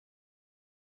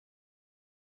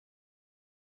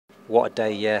What a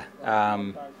day, yeah.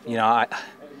 You know, I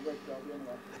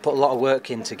put a lot of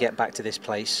work in to get back to this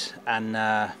place, and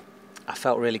I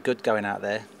felt really good going out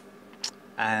there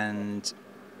and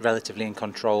relatively in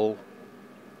control,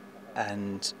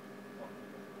 and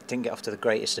didn't get off to the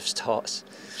greatest of starts,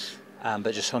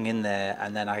 but just hung in there.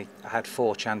 And then I had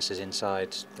 4 chances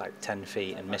inside like 10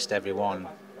 feet and missed every one,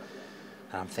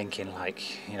 and I'm thinking,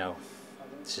 like, you know,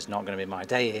 this is not going to be my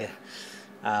day here,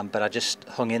 but I just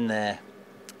hung in there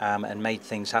and made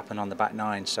things happen on the back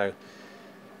 9. So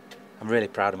I'm really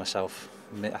proud of myself.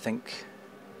 I think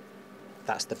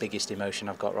that's the biggest emotion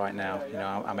I've got right now. You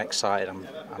know, I'm excited. I'm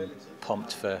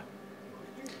pumped for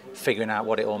figuring out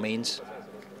what it all means.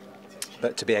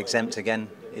 But to be exempt again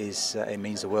it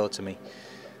means the world to me.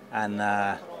 And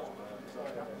yeah,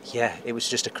 it was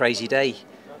just a crazy day.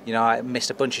 You know, I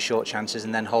missed a bunch of short chances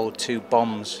and then holed 2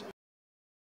 bombs.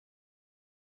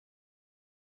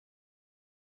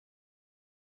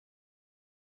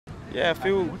 Yeah, I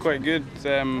feel quite good.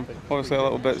 Obviously a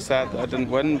little bit sad that I didn't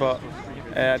win, but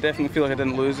I definitely feel like I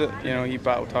didn't lose it. You know, he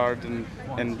battled hard and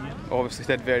obviously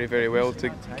did very, very well to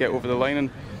get over the line. And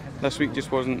this week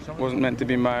just wasn't meant to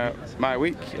be my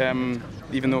week.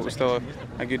 Even though it was still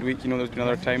a good week, you know, there's been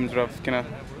other times where I've kind of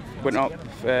went up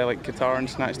like Qatar and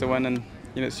snatched a win, and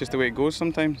you know, it's just the way it goes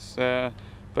sometimes.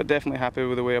 But definitely happy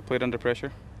with the way I played under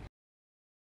pressure.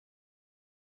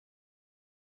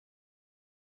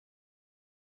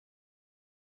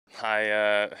 Nei,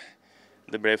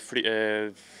 det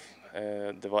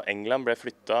var England ble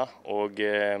flytta, og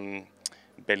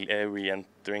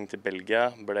re-entering til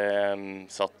Belgia ble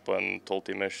satt på en 12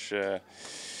 timers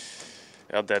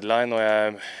deadline, og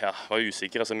jeg var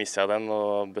usikker, og så mistet jeg den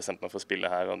og bestemte meg for å spille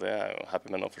her, og det er jeg jo happy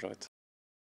med nå for så vidt.